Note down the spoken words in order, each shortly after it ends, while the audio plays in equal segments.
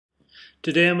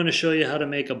Today I'm going to show you how to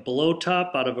make a blow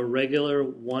top out of a regular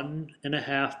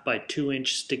 1.5 by 2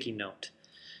 inch sticky note.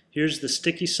 Here's the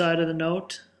sticky side of the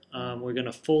note. We're going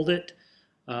to fold it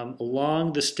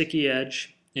along the sticky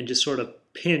edge and just sort of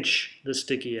pinch the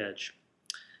sticky edge.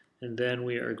 And then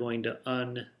we are going to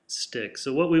unstick.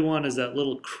 So what we want is that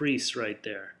little crease right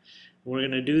there. We're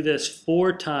going to do this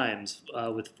 4 times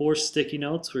with 4 sticky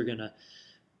notes. We're going to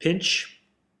pinch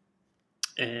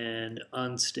and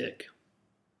unstick.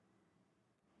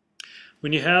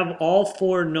 When you have all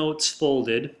 4 notes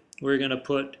folded, we're going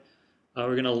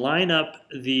to line up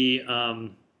the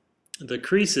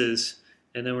creases,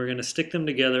 and then we're going to stick them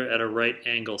together at a right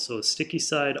angle. So a sticky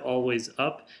side always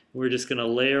up. We're just going to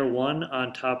layer one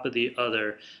on top of the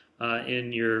other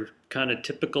in your kind of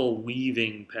typical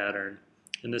weaving pattern.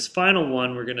 In this final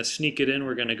one, we're going to sneak it in.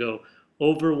 We're going to go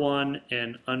over one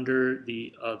and under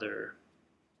the other.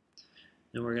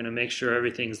 And we're going to make sure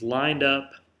everything's lined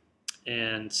up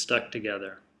and stuck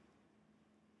together.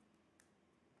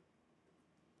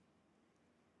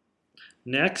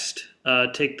 Next,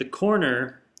 take the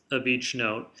corner of each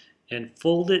note and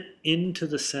fold it into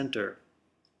the center.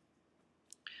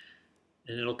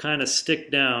 And it'll kind of stick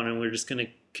down, and we're just going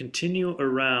to continue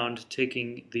around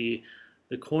taking the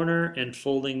corner and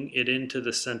folding it into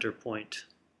the center point.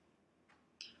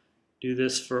 Do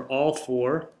this for all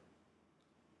 4.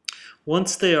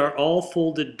 Once they are all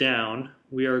folded down,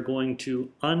 we are going to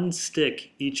unstick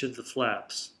each of the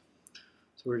flaps.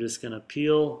 So we're just going to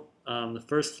peel the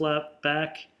first flap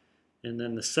back and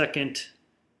then the second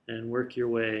and work your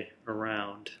way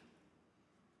around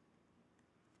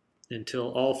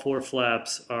until all 4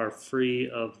 flaps are free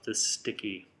of the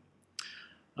sticky.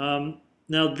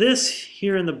 Now this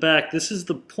here in the back, this is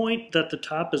the point that the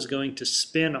top is going to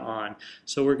spin on.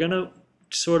 So we're going to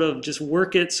sort of just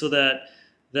work it so that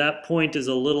that point is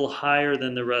a little higher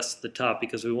than the rest of the top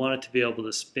because we want it to be able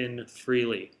to spin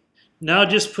freely. Now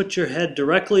just put your head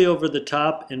directly over the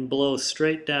top and blow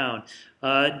straight down.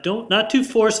 Not too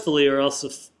forcefully, or else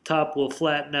the top will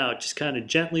flatten out. Just kind of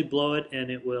gently blow it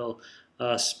and it will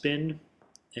spin,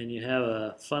 and you have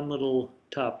a fun little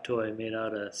top toy made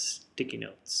out of sticky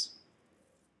notes.